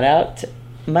 Shout out to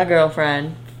my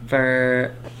girlfriend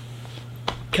for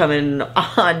coming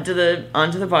onto the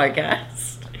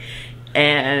podcast.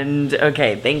 And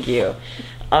okay, thank you.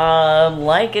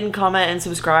 Like and comment and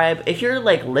subscribe. If you're,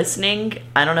 like, listening,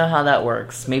 I don't know how that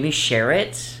works. Maybe share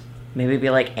it. Maybe be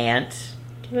like Aunt.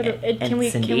 Can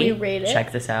we rate it?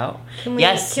 Check this out. You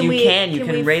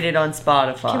can rate it on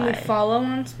Spotify. Can we follow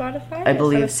on Spotify? I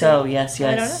believe so. Yes.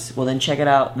 I don't know. Well, then check it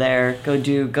out there.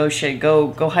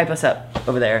 Go hype us up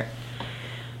over there.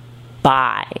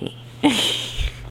 Bye.